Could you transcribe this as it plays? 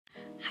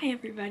Hi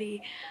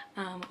everybody,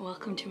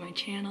 welcome to my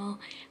channel.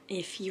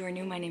 If you are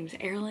new, my name is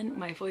Eirelyn.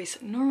 My voice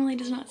normally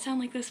does not sound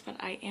like this, but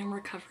I am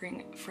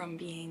recovering from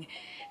being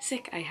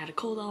sick. I had a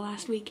cold all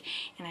last week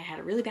and I had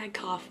a really bad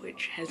cough,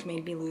 which has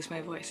made me lose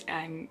my voice.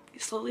 I'm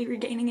slowly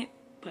regaining it,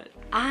 but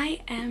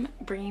I am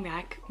bringing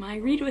back my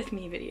read with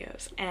me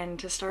videos. And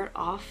to start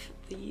off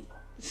the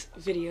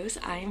videos,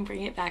 I am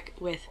bringing it back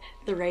with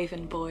The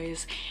Raven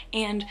Boys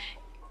and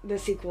the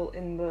sequel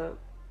in the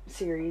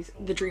series,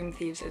 The Dream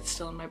Thieves. It's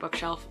still on my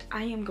bookshelf.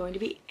 I am going to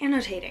be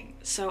annotating,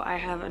 so I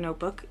have a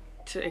notebook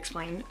to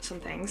explain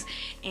some things,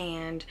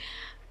 and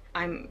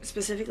I'm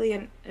specifically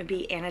going to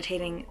be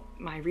annotating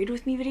my read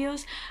with me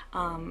videos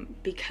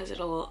because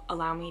it'll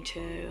allow me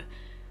to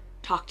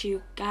talk to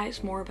you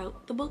guys more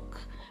about the book.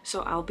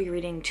 So I'll be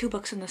reading 2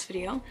 books in this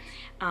video.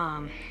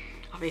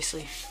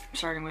 Obviously,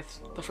 starting with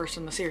the first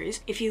in the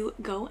series. If you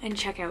go and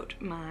check out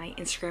my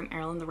Instagram,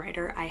 Eirelyn the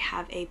Writer, I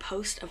have a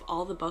post of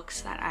all the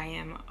books that I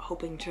am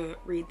hoping to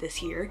read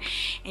this year,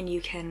 and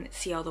you can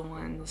see all the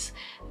ones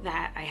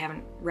that I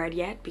haven't read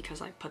yet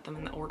because I put them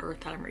in the order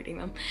that I'm reading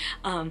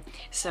them.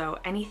 So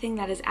anything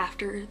that is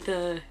after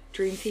the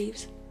Dream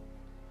Thieves,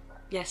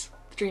 yes,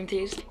 Dream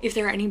Thieves. If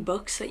there are any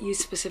books that you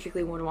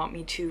specifically would want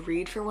me to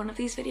read for one of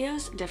these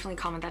videos, definitely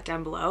comment that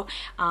down below.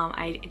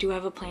 I do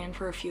have a plan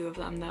for a few of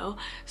them though,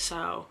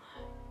 so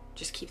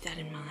just keep that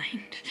in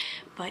mind.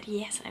 But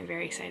yes, I'm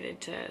very excited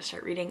to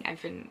start reading.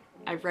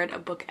 I've read a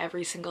book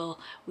every single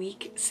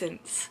week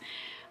since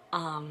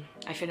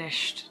I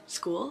finished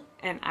school,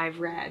 and I've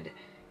read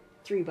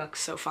 3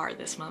 books so far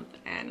this month,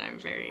 and I'm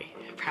very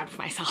proud of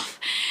myself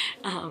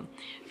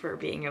for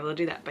being able to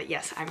do that. But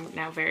yes, I'm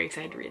now very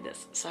excited to read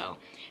this, so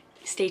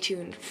stay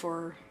tuned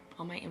for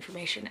all my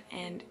information,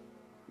 and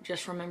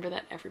just remember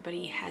that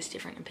everybody has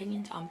different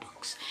opinions on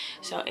books.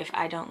 So if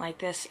I don't like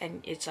this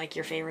and it's like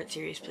your favorite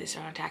series, please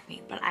don't attack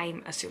me, but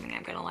I'm assuming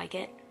I'm gonna like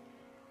it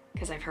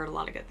because I've heard a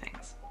lot of good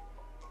things.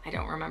 I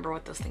don't remember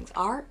what those things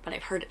are, but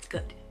I've heard it's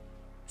good.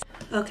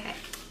 Okay,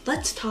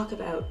 let's talk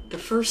about the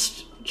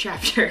first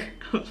chapter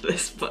of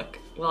this book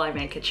while I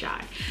make it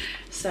shy.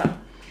 So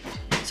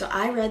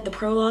I read the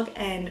prologue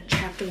and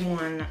chapter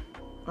 1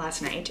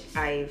 last night.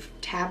 I've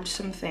tabbed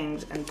some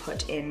things and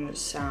put in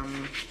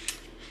some,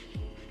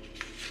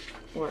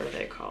 what are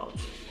they called?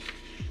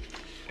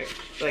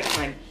 Like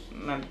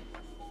my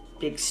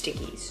big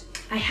stickies.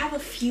 I have a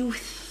few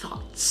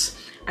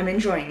thoughts. I'm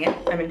enjoying it.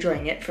 I'm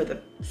enjoying it for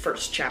the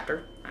first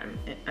chapter.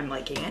 I'm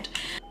liking it.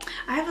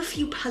 I have a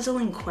few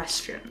puzzling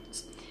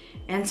questions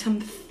and some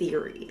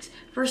theories.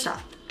 First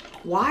off,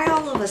 why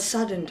all of a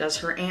sudden does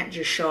her aunt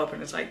just show up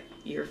and is like,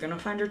 you're gonna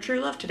find your true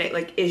love today?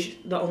 Like, is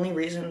the only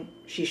reason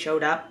she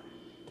showed up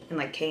and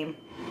like came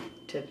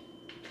to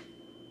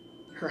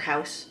her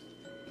house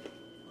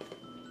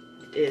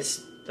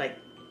is like,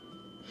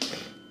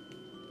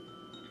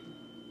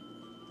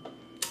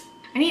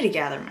 I need to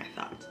gather my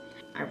thoughts.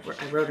 I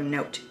wrote a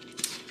note.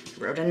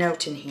 I wrote a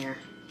note in here.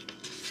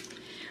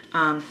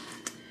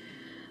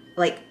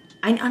 Like,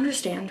 I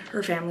understand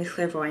her family's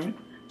clairvoyant,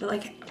 but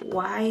like,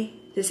 why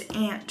this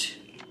Aunt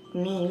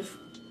Neve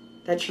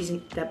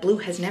that Blue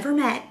has never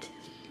met,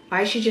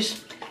 why is she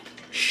just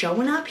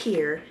showing up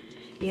here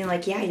being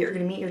like, yeah, you're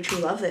gonna meet your true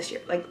love this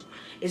year? Like,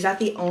 is that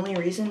the only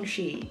reason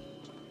she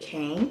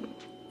came,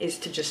 is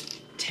to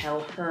just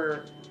tell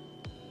her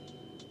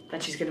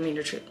that she's gonna meet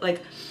her true?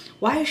 Like,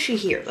 why is she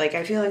here? Like,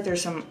 I feel like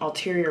there's some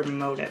ulterior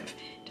motive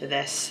to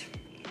this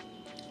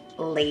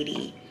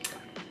lady,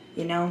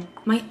 you know?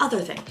 My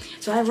other thing,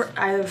 so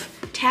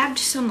I've tabbed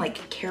some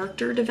like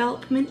character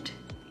development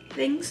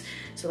things,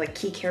 so like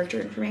key character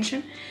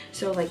information.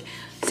 So like,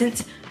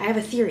 since I have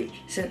a theory,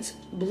 since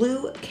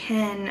Blue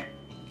can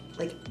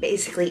like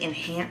basically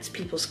enhance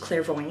people's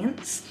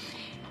clairvoyance,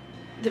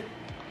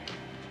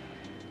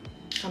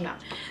 calm down,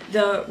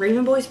 the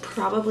Raven Boys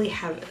probably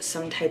have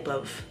some type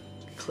of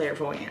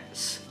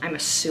clairvoyance. I'm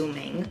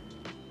assuming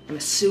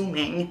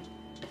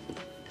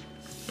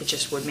it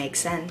just would make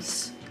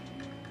sense.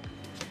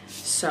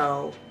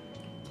 So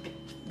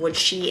would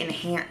she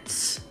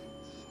enhance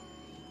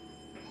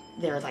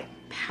their like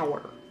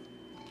power?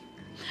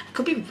 I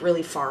could be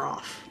really far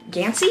off.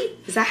 Gansey?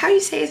 Is that how you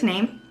say his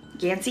name?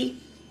 Gansey?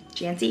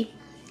 Gansey?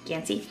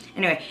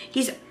 Anyway,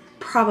 he's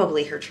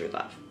probably her true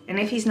love. And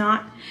if he's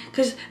not,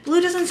 because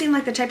Blue doesn't seem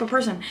like the type of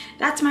person.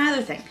 That's my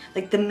other thing.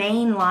 Like, the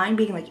main line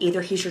being like,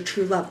 either he's your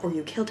true love or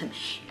you killed him.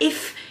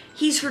 If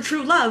he's her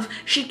true love,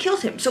 she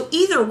killed him. So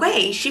either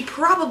way, she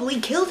probably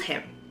killed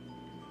him.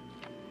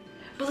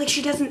 But like,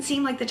 she doesn't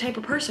seem like the type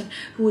of person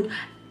who would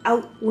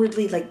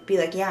outwardly like be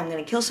like, yeah, I'm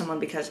gonna kill someone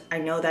because I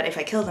know that if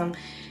I kill them,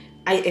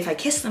 if I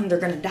kiss them, they're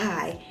gonna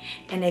die.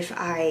 And if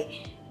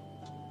I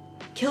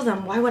kill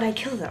them, why would I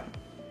kill them?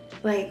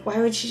 Like, why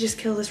would she just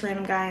kill this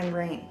random guy in the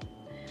rain?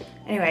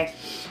 Anyway,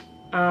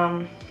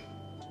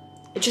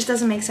 it just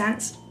doesn't make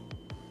sense.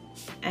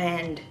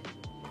 And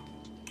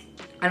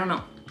I don't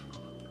know.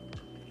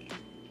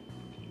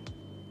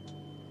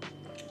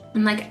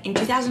 And like, in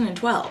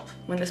 2012,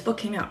 when this book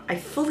came out, I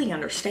fully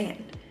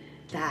understand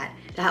that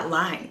that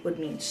line would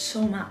mean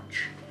so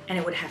much and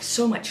it would have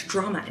so much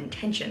drama and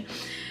tension.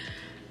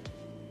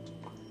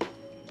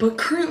 But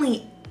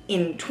currently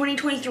in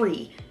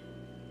 2023,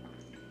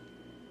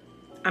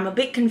 I'm a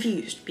bit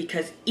confused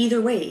because either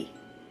way,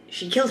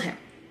 she killed him.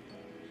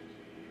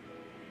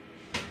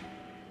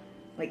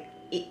 Like,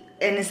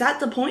 and is that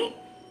the point?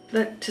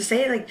 To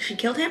say, like, she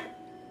killed him?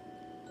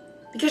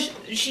 Because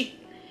if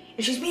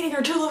she's meeting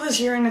her true love this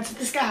year and it's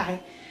this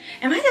guy.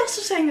 Am I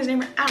also saying his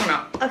name? I don't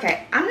know.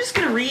 Okay, I'm just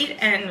gonna read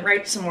and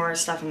write some more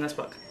stuff in this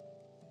book.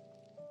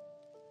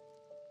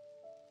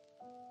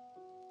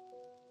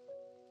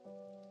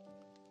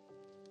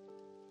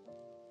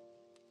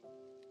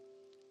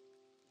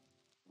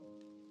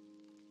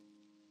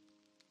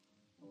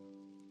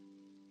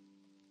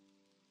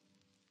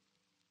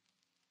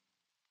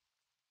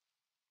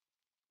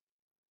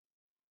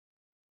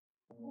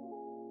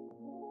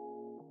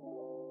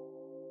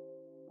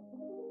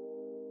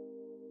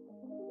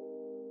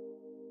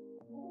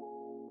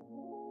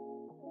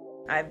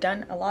 I've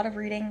done a lot of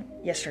reading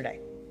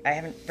yesterday. I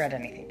haven't read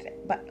anything today,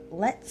 but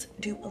let's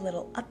do a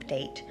little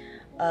update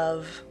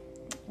of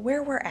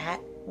where we're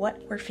at,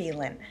 what we're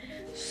feeling.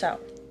 So,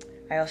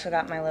 I also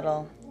got my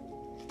little,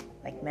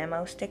 like,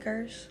 memo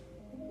stickers.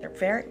 They're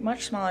very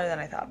much smaller than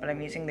I thought, but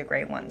I'm using the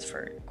gray ones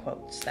for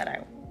quotes that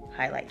I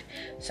highlight.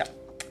 So,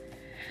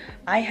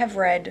 I have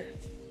read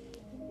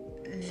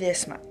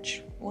this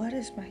much. What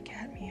is my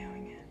cat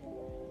meowing at?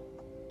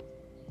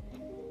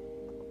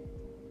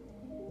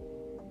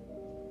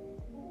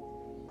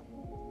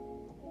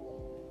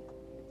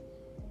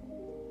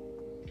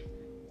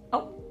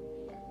 Oh.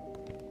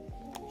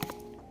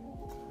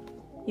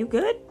 You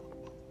good?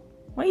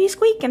 What are you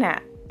squeaking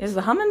at? Is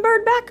the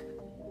hummingbird back?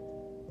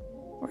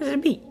 Where's the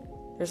bee?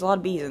 There's a lot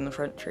of bees in the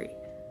front tree.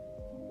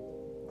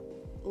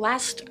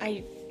 Last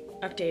I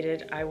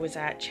updated, I was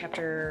at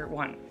chapter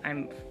 1.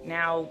 I'm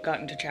now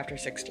gotten to chapter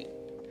 16.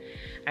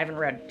 I haven't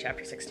read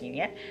chapter 16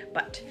 yet,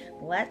 but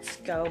let's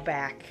go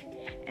back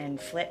and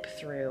flip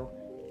through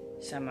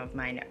some of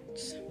my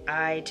notes.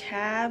 I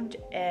tabbed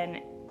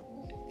an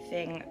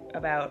thing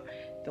about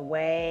the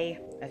way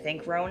I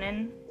think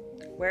Ronan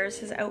wears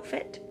his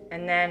outfit,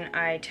 and then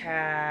I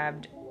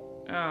tabbed,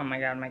 oh my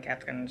god, my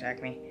cat's gonna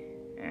attack me.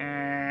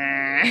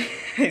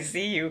 I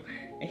see you.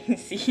 I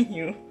see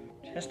you.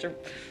 Chester.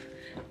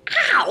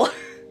 Ow!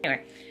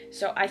 Anyway,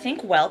 so I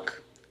think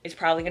Welk is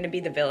probably going to be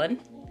the villain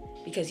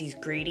because he's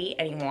greedy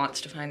and he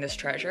wants to find this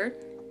treasure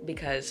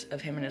because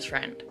of him and his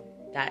friend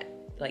that,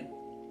 like,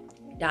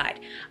 died.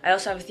 I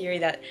also have a theory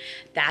that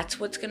that's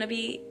what's gonna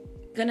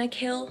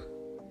kill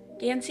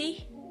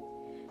Gansey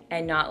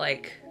and not,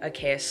 like, a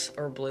kiss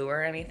or Blue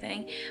or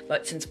anything.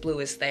 But since Blue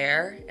is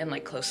there and,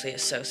 like, closely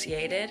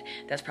associated,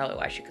 that's probably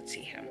why she could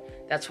see him.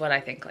 That's what I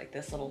think, like,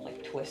 this little,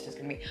 like, twist is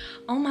gonna be.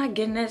 Oh my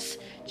goodness,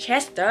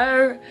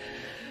 Chester!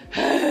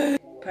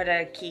 But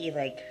a key,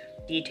 like,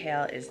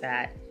 detail is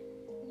that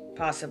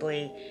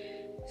possibly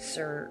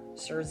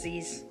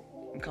Cersei's,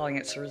 I'm calling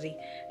it Cersei,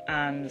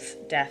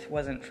 death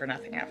wasn't for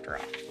nothing after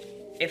all.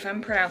 If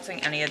I'm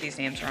pronouncing any of these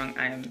names wrong,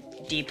 I am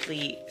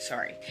deeply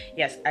sorry.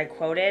 Yes, I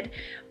quoted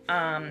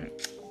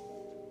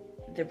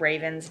the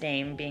Raven's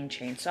name being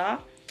Chainsaw,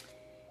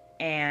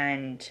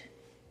 and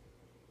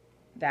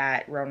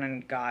that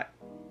Ronan got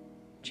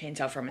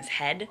Chainsaw from his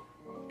head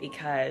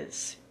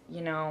because,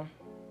 you know,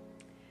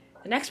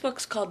 the next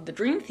book's called The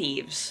Dream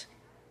Thieves,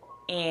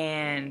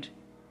 and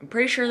I'm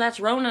pretty sure that's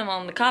Ronan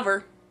on the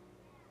cover.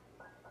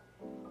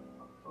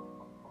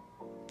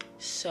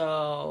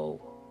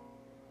 So,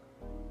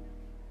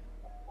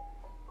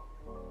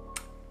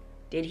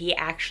 did he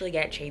actually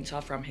get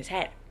Chainsaw from his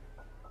head?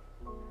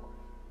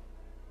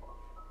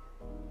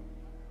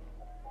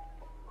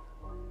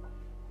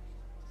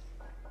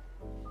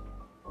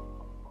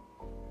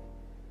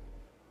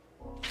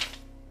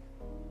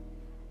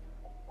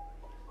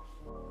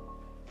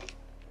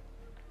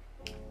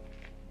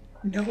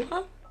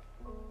 Noah?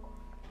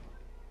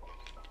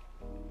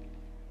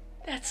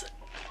 That's...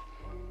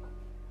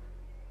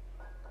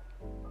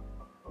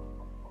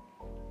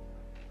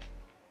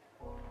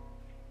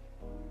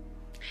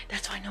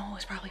 That's why Noah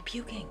was probably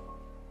puking.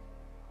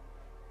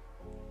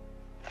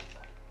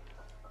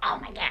 Oh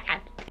my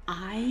god.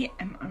 I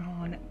am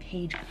on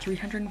page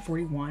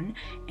 341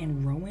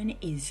 and Rowan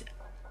is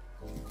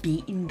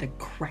beating the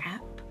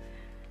crap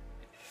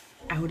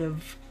out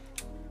of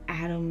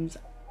Adam's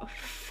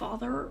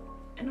father.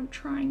 And I'm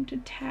trying to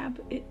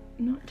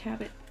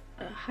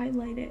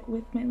highlight it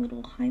with my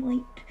little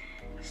highlight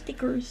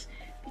stickers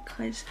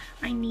because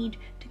I need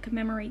to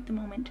commemorate the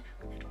moment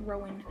that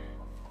Rowan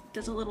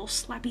does a little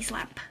slappy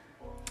slap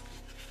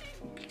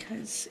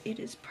because it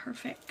is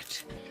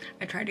perfect.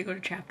 I tried to go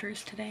to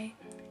Chapters today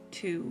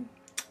to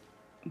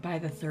buy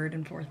the 3rd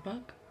and 4th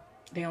book.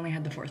 They only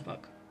had the 4th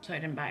book, so I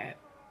didn't buy it.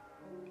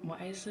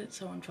 Why is it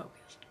so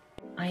unfocused?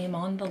 I am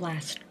on the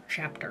last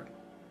chapter,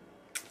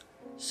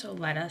 so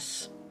let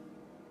us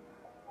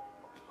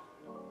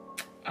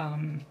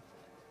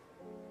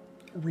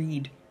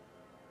read.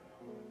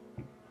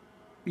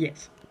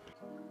 Yes.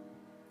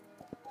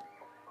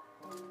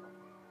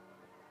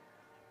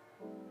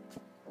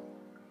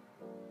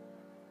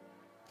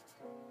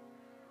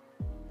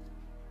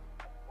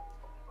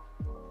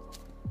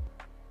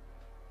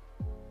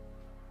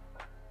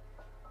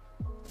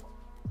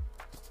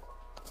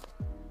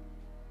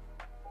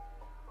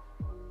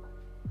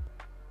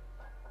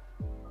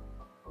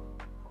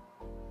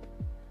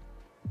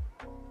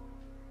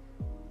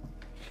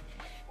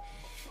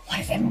 What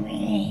does that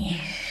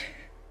mean?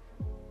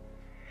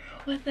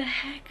 What the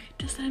heck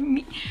does that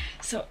mean?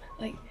 So,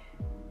 like,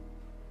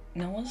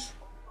 Noah's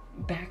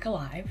back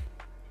alive,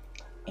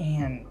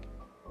 and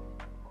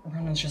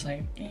Ronan's just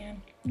like, yeah,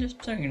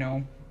 just so you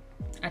know,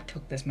 I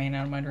took this man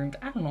out of my dreams.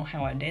 I don't know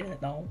how I did it,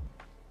 though.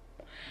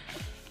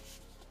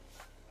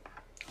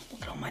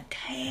 Look at all my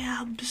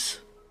tabs.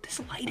 This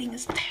lighting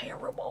is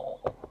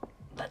terrible.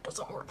 That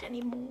doesn't work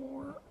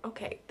anymore.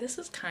 Okay, this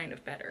is kind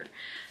of better.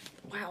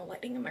 Wow,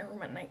 lighting in my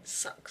room at night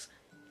sucks.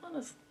 What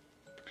is...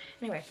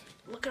 Anyway,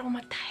 look at all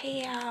my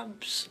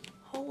tabs.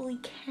 Holy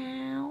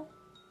cow.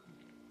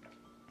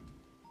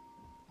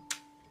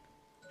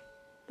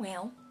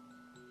 Well,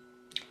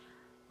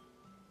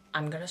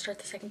 I'm gonna start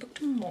the second book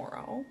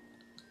tomorrow,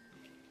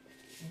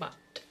 but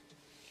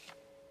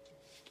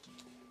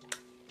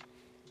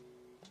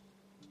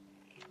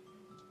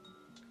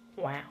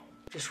wow,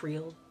 just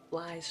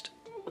realized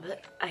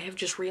that I have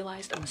just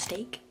realized a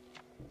mistake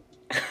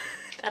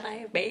that I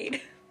have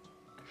made.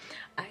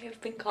 I have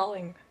been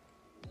calling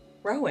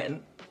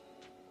Rowan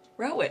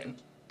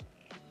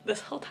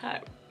this whole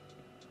time.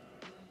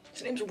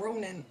 His name's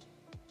Ronan.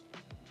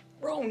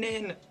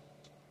 Ronan.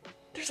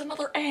 There's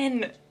another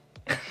N.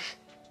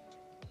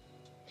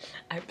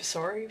 I'm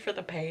sorry for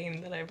the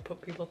pain that I've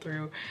put people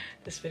through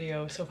this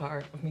video so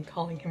far of me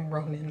calling him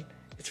Ronan.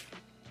 It's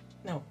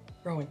no,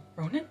 Rowan.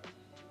 Ronan?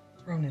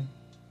 Ronan.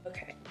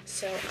 Okay,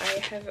 so I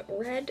have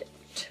read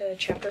to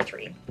chapter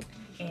 3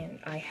 and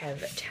I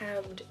have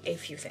tabbed a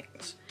few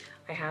things.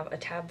 I have a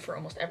tab for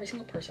almost every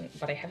single person,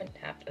 but I haven't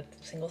tabbed a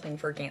single thing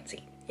for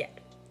Gansey yet.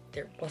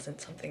 There wasn't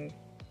something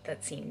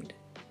that seemed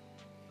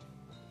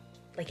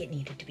like it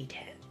needed to be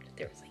tabbed.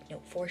 There was like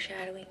no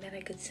foreshadowing that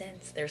I could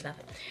sense. There's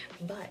nothing.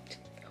 But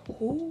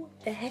who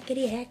the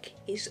heckity heck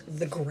is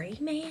the Gray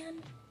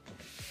Man?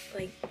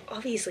 Like,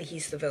 obviously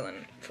he's the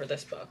villain for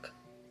this book.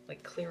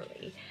 Like,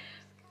 clearly.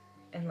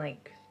 And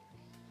like,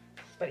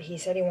 but he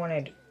said he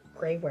wanted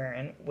Grey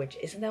Warren, which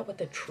isn't that what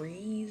the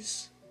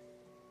trees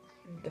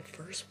in the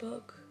first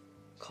book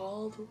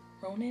called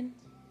Ronan?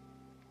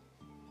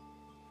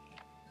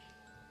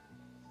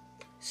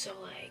 So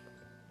like,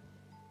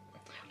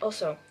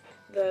 also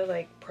the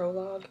like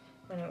prologue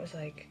when it was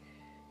like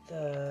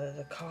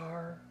the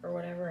car or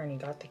whatever and he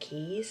got the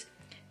keys,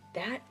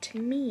 that to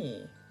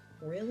me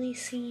really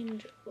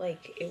seemed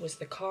like it was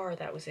the car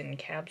that was in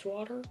Cab's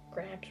water.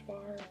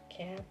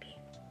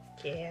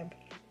 Cab.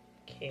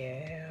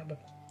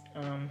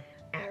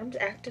 Adam's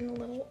acting a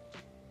little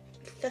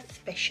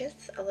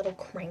suspicious, a little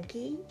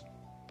cranky.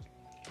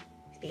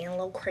 He's being a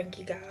little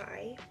cranky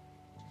guy,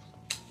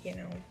 you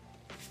know.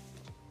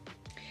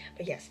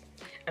 But yes,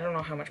 I don't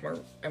know how much more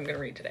I'm gonna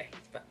read today,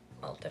 but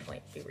I'll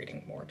definitely be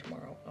reading more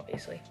tomorrow,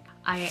 obviously.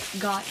 I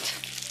got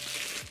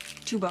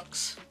 2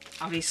 books,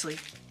 obviously.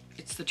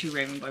 It's the 2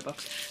 Raven Boy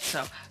books,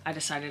 so I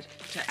decided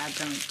to add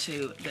them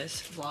to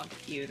this vlog.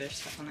 There's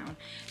stuff on that one.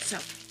 So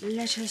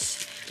let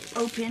us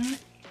open.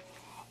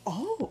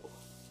 Oh.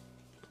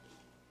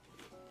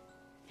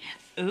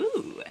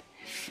 Ooh,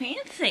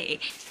 fancy.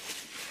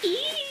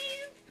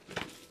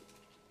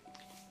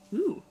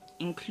 Ooh,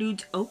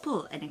 includes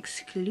Opal, an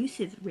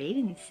exclusive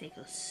Raven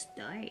Cycle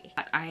story.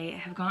 I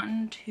have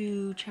gotten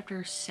to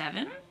chapter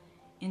 7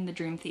 in the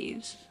Dream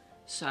Thieves,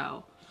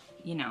 so,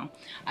 you know,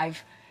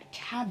 I've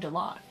tabbed a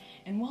lot.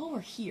 And while we're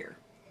here,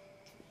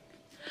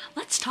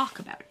 let's talk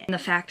about it. And the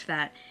fact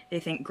that they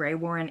think Grey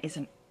Warren is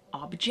an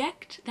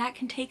object that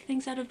can take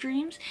things out of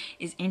dreams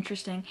is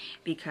interesting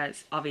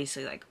because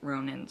obviously like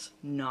Ronan's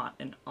not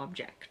an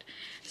object.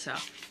 So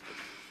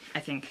I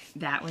think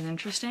that was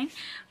interesting.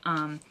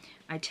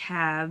 I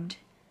tabbed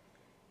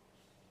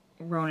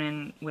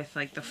Ronan with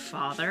like the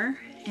father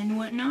and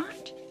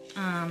whatnot.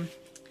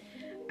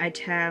 I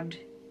tabbed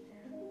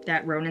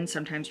that Ronan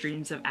sometimes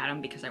dreams of Adam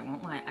because I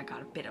won't lie, I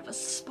got a bit of a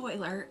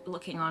spoiler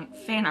looking on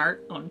fan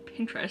art on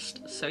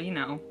Pinterest, so you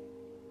know,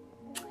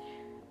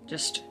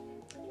 just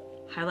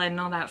highlighting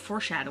all that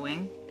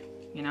foreshadowing,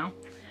 you know?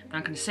 I'm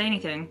not gonna say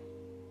anything,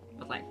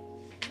 but like,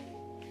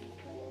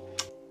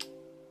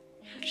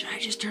 should I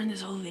just turn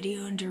this whole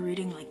video into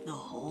reading like the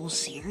whole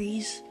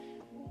series?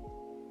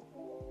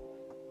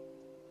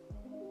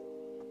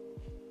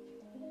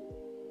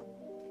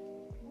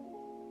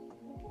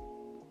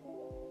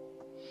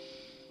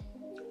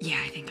 Yeah,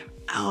 I think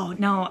oh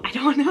no, I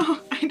don't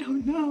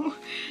know.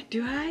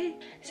 Do I?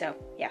 So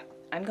yeah,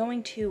 I'm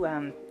going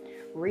to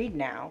read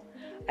now.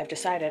 I've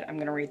decided I'm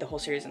gonna read the whole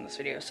series in this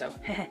video, so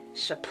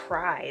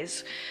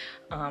surprise.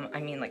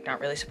 I mean like not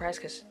really surprise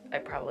because I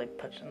probably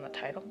put it in the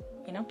title,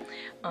 you know?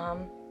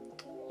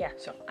 Yeah,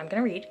 so I'm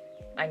gonna read.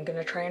 I'm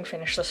gonna try and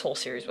finish this whole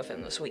series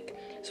within this week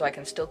so I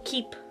can still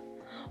keep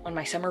on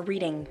my summer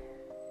reading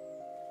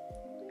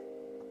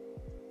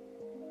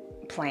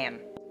plan.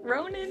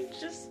 Ronan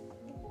just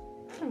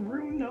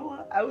threw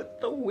Noah out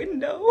the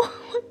window.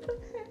 What the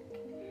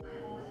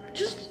heck?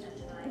 Just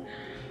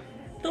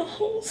the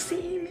whole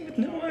scene with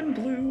Noah and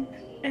Blue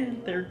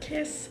and their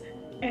kiss,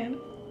 and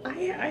I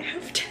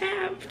have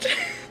tabbed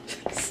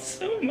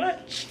so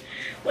much.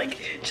 Like,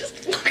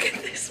 just look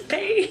at this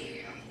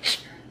page.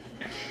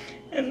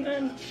 And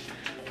then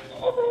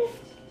Oh.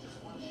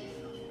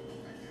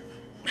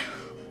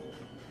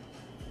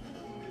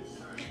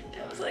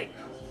 That was like...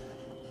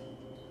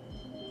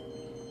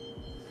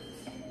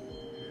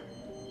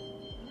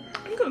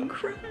 I'm gonna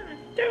cry.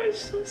 That was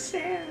so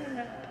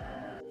sad.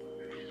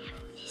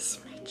 This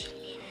much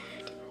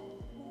left.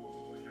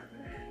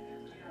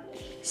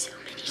 So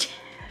many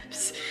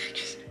tabs.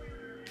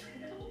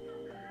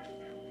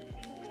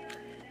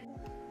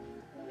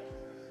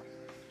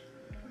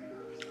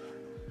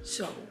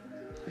 So,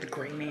 the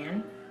gray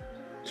man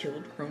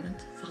killed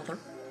Ronan's father.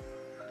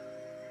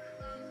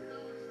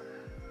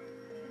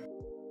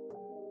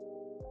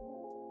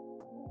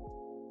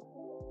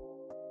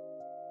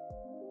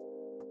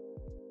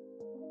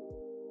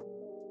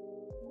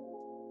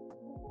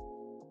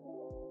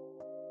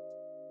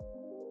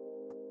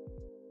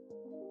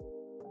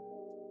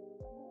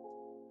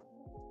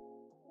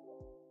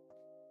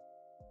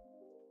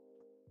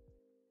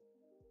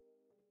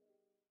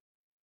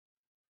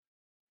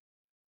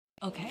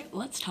 Okay,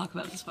 let's talk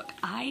about this book.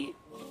 I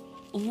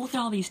look at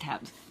all these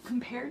tabs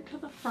compared to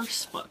the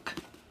first book.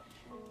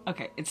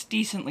 Okay, it's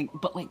decently,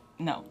 but like,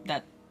 no,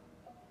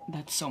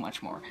 that's so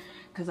much more,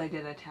 because I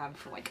did a tab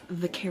for like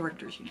the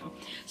characters, you know.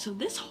 So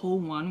this whole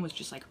one was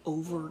just like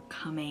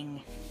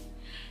overcoming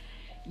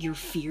your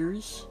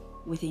fears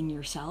within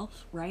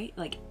yourself, right?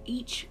 Like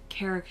each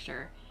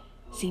character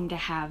seemed to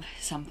have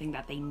something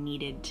that they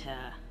needed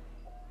to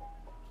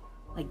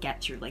like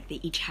get through. Like they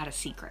each had a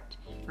secret,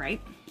 right?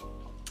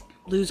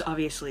 Luz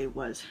obviously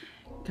was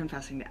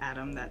confessing to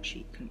Adam that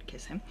she couldn't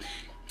kiss him,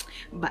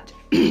 but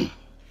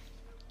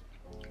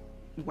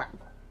wow,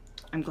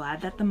 I'm glad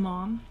that the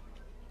mom,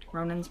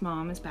 Ronan's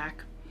mom, is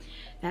back.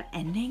 That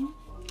ending,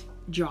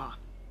 jaw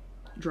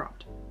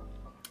dropped.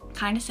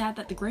 Kind of sad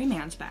that the gray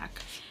man's back,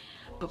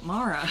 but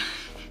Mara.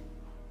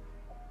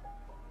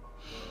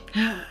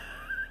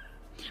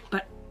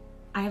 But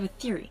I have a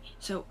theory.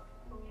 So,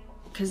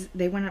 because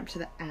they went up to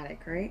the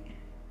attic, right?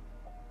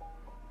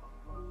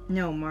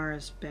 No,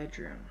 Mara's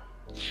bedroom.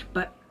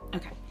 But,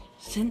 okay,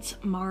 since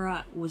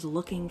Mara was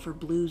looking for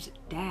Blue's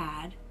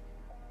dad,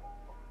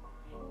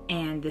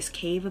 and this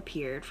cave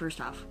appeared,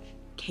 first off,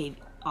 cave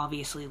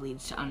obviously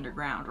leads to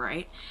underground,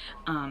 right?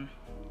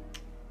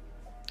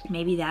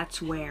 Maybe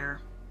that's where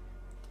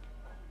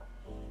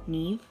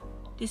Neve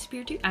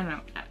disappeared to? I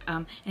don't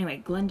know.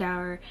 Anyway,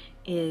 Glendower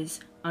is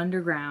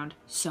underground,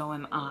 so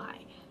am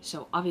I.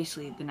 So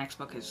obviously the next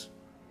book is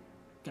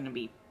gonna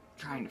be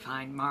trying to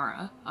find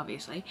Mara,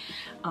 obviously.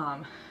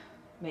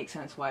 Makes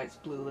sense why it's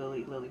Blue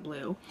Lily, Lily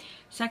Blue.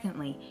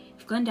 Secondly,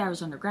 if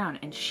Glendower's underground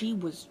and she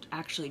was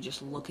actually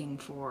just looking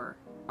for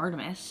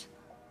Artemis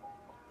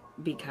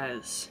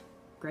because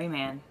Gray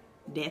Man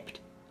dipped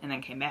and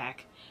then came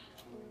back,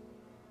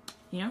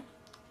 you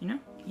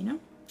know?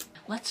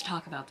 Let's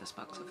talk about this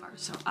book so far.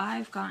 So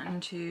I've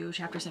gotten to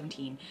chapter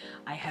 17.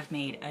 I have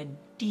made a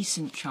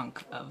decent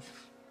chunk of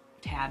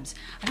tabs.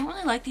 I don't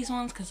really like these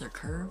ones because they're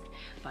curved,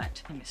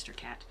 but Mr.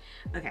 Cat.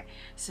 Okay,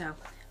 so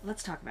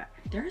let's talk about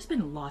it. There has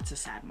been lots of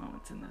sad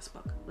moments in this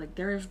book. Like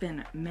there have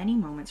been many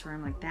moments where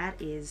I'm like,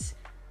 that is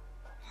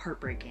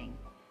heartbreaking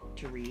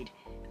to read.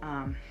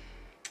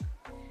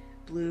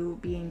 Blue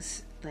being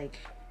like,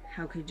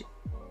 how could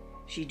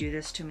she do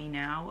this to me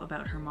now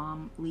about her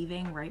mom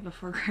leaving right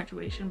before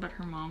graduation, but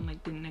her mom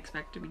like didn't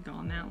expect to be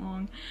gone that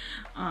long.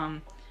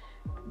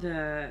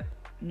 The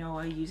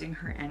Noah using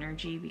her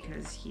energy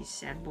because he's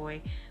sad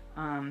boy.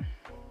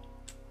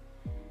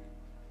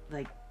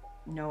 Like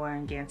Noah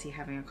and Gansey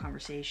having a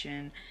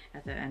conversation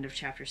at the end of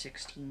chapter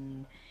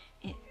 16.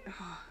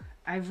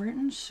 I've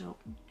written so,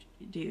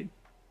 dude.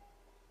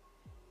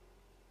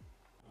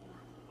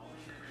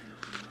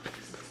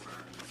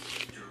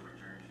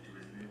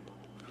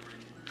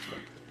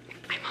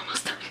 I'm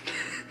almost done.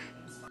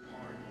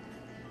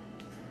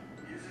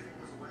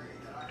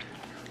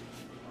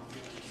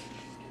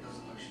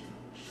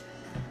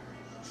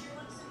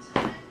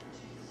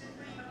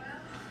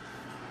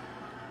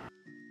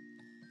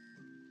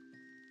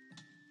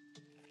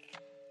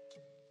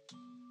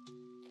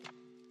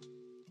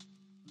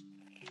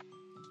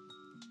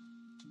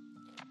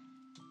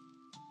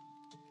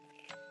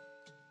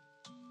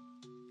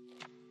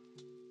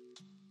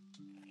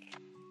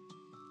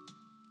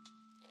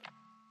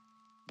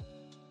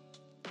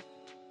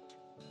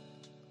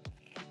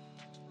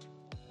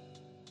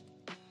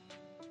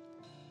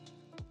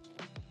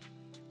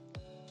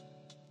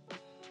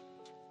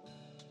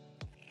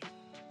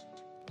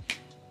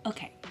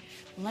 Okay,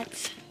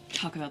 let's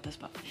talk about this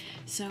book.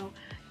 So,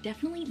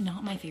 definitely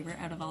not my favorite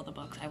out of all the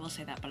books, I will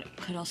say that, but it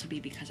could also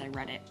be because I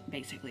read it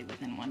basically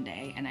within one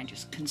day and I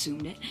just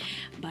consumed it.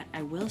 But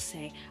I will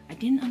say, I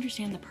didn't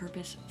understand the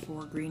purpose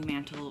for Green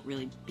Mantle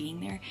really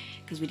being there,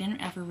 because we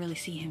didn't ever really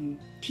see him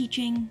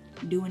teaching,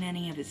 doing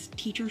any of his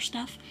teacher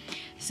stuff,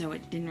 so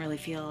it didn't really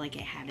feel like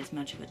it had as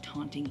much of a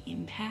taunting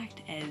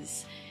impact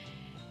as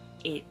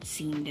it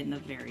seemed in the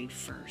very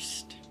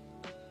first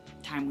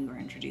time we were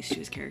introduced to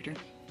his character.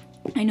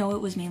 I know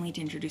it was mainly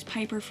to introduce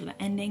Piper for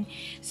the ending,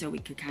 so we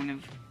could kind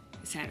of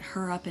set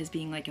her up as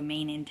being like a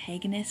main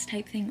antagonist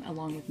type thing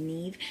along with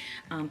Neve.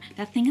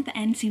 That thing at the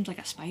end seems like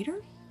a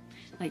spider.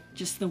 Like,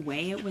 just the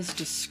way it was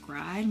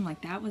described, I'm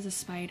like, that was a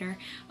spider.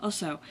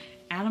 Also,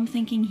 Adam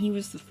thinking he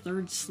was the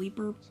third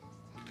sleeper.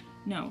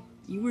 No,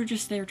 you were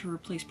just there to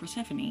replace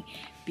Persephone,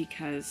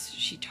 because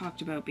she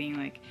talked about being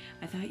like,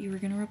 I thought you were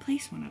going to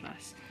replace one of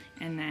us.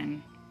 And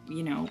then,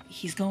 you know,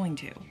 he's going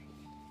to.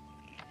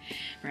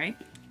 Right?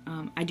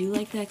 I do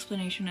like the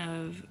explanation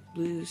of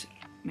Blue's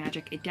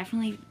magic. It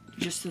definitely,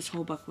 just this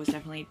whole book was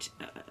definitely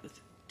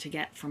to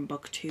get from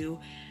book 2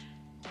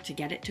 to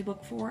get it to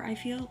book 4, I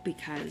feel,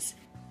 because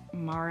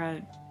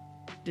Mara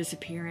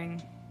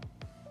disappearing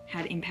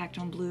had impact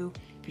on Blue,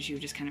 because she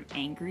was just kind of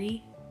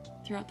angry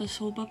throughout this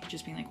whole book,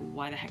 just being like,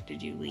 why the heck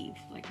did you leave?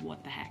 Like,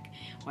 what the heck?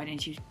 Why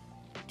didn't you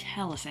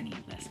tell us any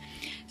of this?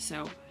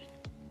 So,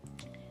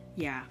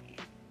 yeah.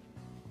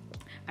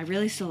 I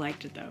really still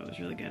liked it, though. It was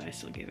really good. I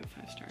still gave it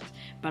 5 stars.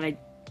 But I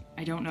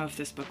don't know if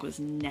this book was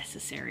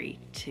necessary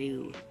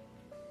to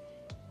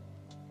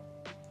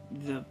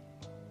the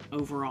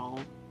overall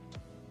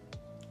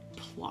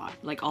plot.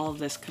 Like, all of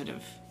this could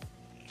have...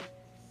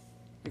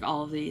 Like,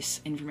 all of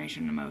these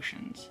information and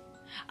emotions.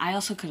 I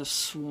also could have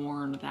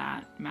sworn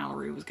that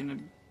Mallory was gonna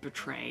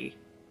betray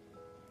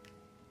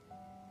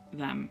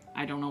them.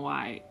 I don't know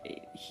why.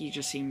 He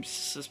just seems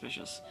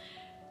suspicious.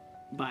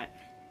 But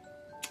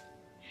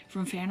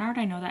from fan art,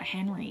 I know that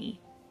Henry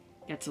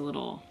gets a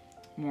little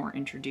more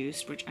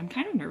introduced, which I'm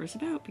kind of nervous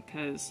about,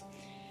 because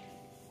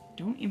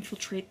don't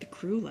infiltrate the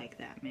crew like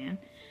that, man.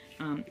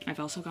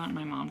 I've also gotten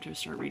my mom to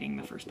start reading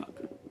the first book.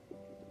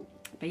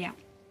 But yeah.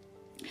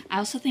 I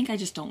also think I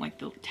just don't like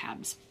the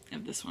tabs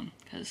of this one,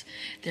 because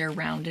they're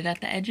rounded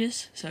at the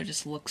edges, so it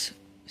just looks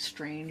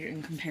strange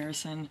in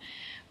comparison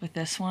with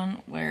this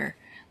one, where,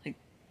 like,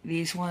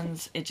 these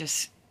ones, it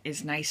just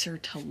is nicer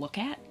to look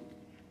at.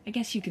 I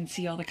guess you can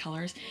see all the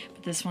colors,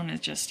 but this one is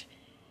just...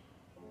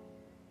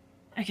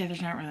 Okay,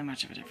 there's not really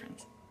much of a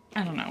difference.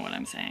 I don't know what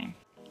I'm saying.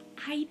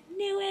 I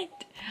knew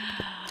it!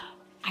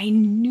 I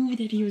knew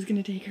that he was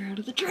gonna take her out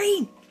of the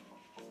train!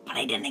 But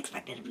I didn't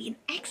expect it to be an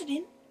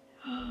accident.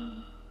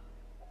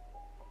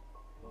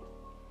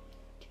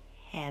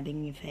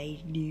 Having if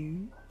I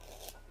do.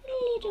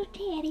 Little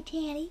Teddy.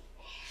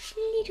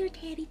 Little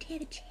Teddy.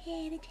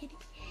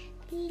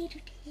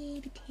 Little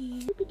Teddy.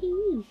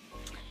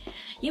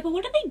 Yeah, but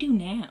what do they do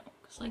now?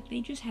 Because, like,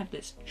 they just have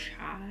this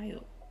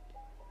child.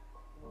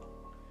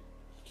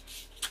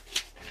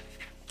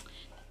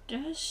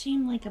 Does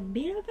seem like a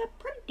bit of a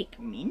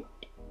predicament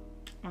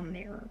on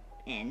their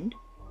end.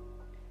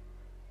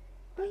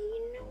 But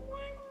you know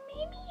what?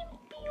 Maybe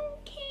it'll be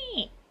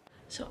okay.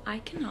 So I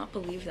cannot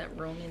believe that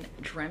Ronan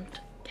dreamt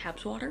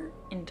Cab's water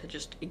into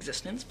just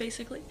existence,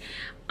 basically.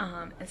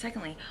 And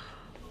secondly,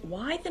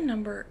 why the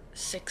number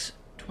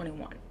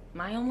 621?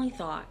 My only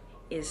thought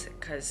is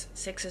because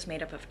 6 is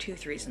made up of 2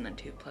 3s and then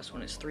 2 plus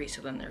 1 is 3,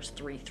 so then there's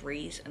 3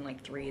 3s, and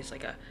like 3 is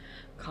like a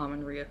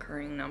common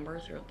reoccurring number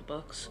throughout the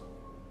books.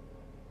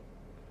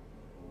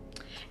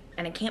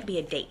 And it can't be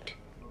a date,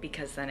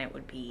 because then it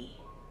would be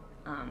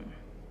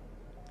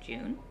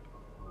June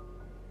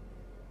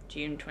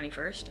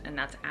 21st, and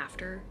that's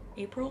after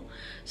April,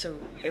 so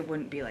it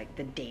wouldn't be like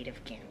the date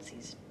of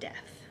Gansey's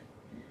death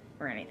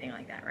or anything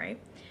like that,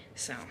 right?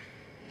 So,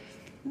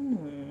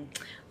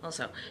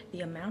 also,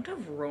 the amount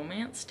of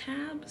romance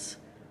tabs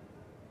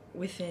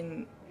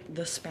within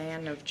the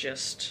span of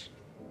just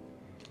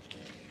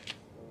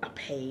a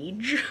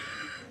page,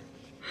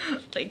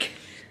 like,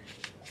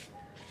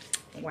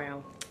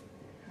 wow.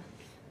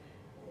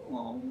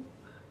 Oh,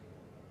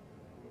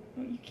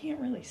 well, you can't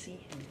really see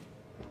him.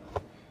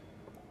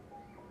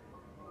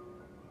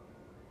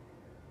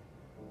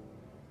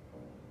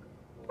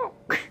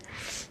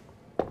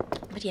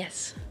 But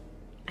yes,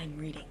 I'm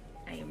reading.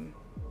 I am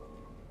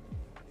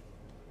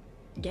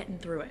getting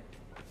through it.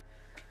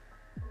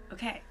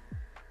 Okay.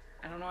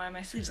 I don't know why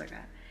my sleeve's like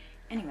that.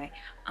 Anyway,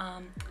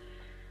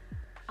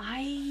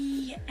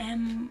 I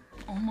am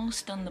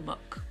almost done the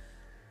book.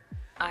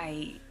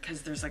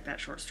 Because there's like that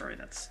short story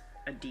that's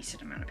a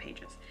decent amount of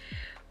pages.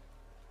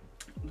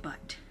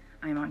 But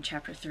I'm on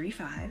chapter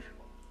 35.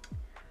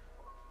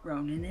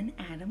 Ronan and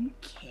Adam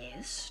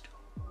kissed.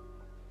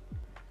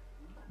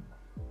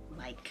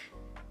 Like,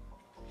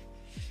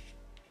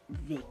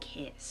 they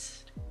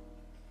kissed.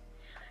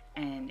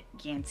 And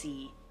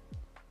Gansey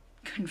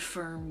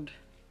confirmed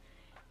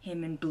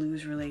him and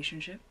Blue's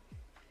relationship.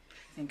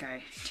 I think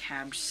I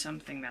tabbed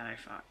something that I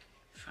thought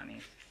funny.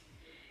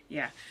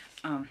 Yeah,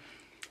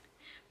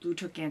 Blue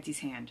took Gansey's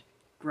hand.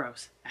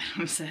 Gross.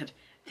 Adam said,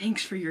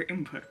 thanks for your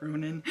input,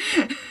 Ronan.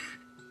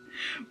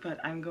 But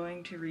I'm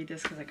going to read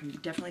this because I can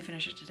definitely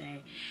finish it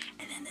today.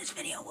 And then this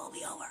video will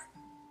be over.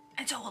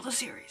 And so will the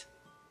series.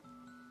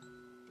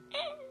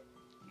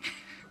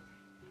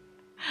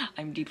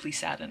 I'm deeply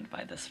saddened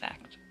by this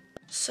fact.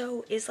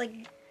 So is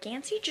like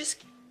Gansey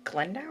just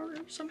Glendower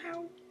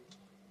somehow?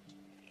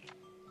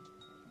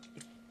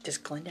 Does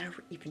Glendower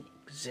even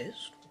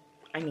exist?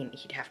 I mean,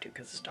 he'd have to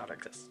because his daughter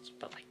exists,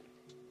 but like...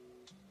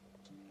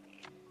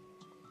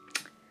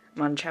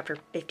 I'm on chapter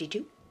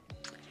 52.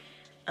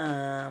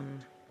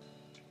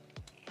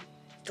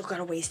 Still got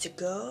a ways to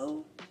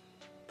go,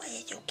 but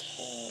it's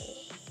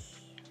okay.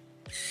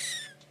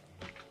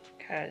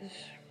 Cause,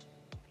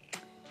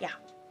 yeah,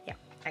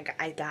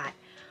 I got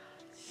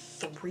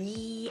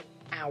 3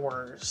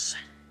 hours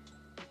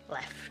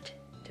left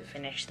to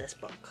finish this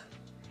book.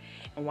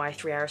 And why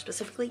 3 hours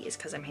specifically is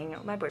because I'm hanging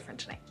out with my boyfriend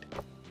tonight.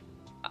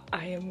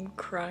 I am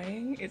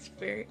crying. It's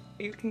very,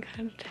 you can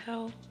kind of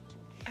tell.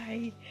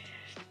 I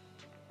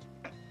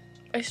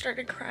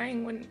started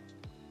crying when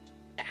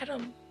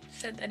Adam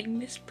said that he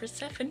missed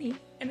Persephone,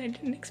 and I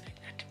didn't expect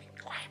that to be.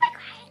 Why am I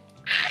crying?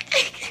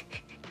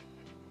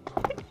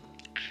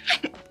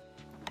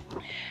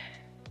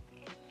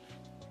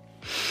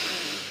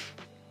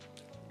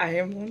 I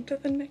am on to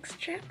the next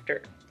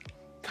chapter,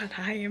 but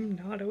I am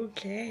not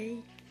okay.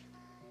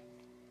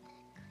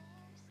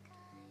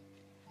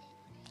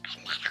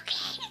 I'm not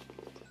okay.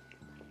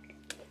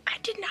 I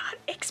did not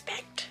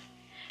expect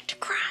to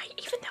cry,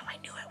 even though I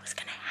knew it was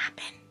gonna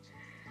happen.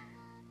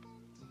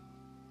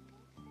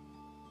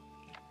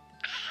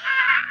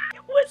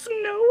 It was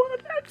Noah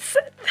that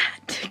said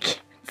that to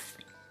kids.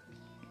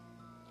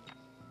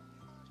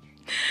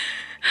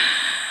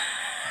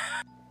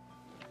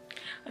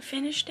 I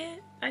finished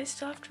it. I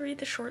still have to read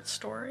the short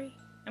story.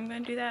 I'm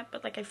gonna do that,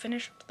 but like I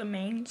finished the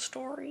main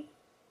story.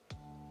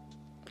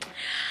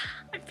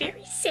 I'm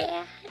very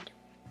sad.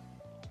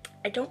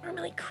 I don't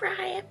normally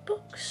cry at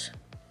books,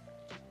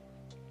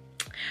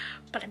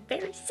 but I'm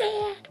very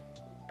sad.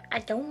 I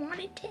don't want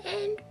it to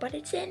end, but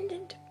it's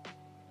ended.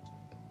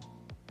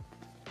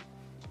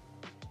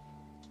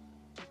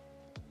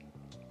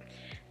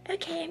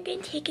 Okay, I'm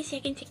gonna take a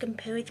second to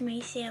compose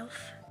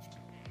myself.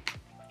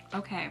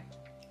 Okay.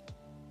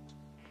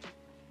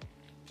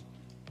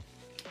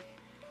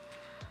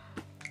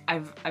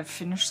 I've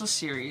finished the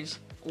series.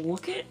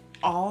 Look at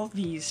all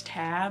these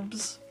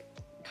tabs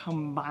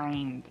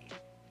combined.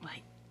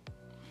 Like,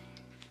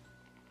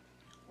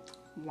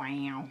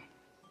 wow.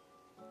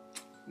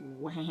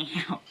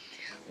 Wow.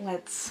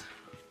 Let's...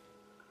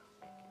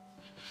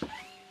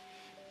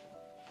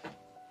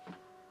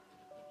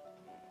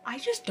 I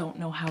just don't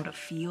know how to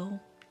feel.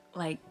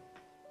 Like,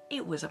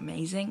 it was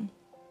amazing.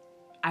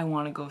 I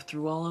want to go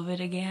through all of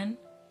it again.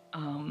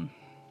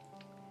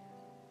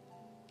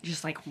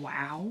 Just like,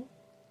 wow.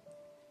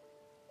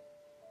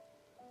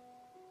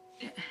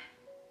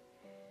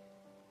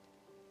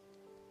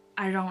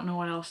 I don't know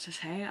what else to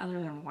say other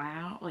than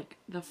wow. Like,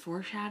 the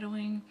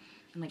foreshadowing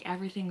and like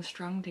everything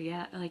strung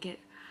together. Like, it...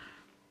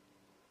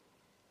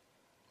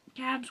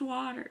 Cab's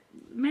water.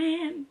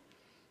 Man.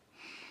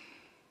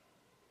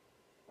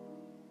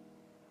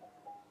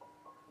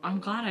 I'm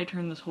glad I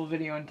turned this whole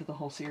video into the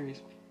whole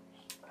series.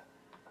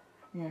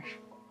 Yes.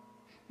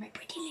 My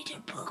pretty little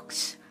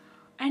books.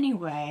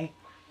 Anyway,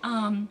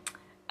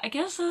 I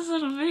guess this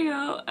little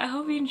video, I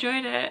hope you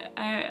enjoyed it.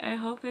 I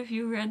hope if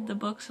you read the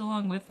books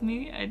along with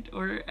me,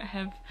 or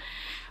have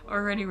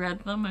already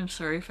read them, I'm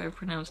sorry if I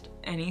pronounced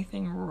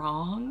anything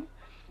wrong.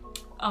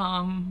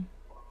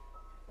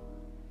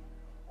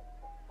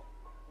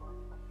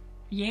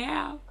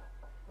 Yeah.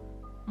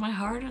 My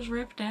heart is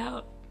ripped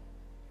out.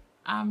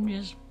 I'm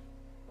just...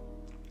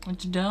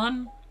 It's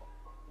done.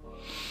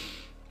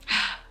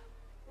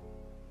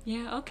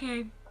 Yeah,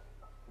 okay.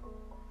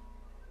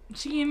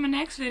 See you in my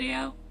next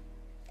video.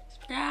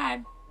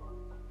 Subscribe.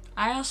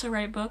 I also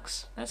write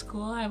books. That's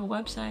cool. I have a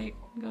website.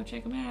 Go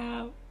check them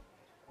out.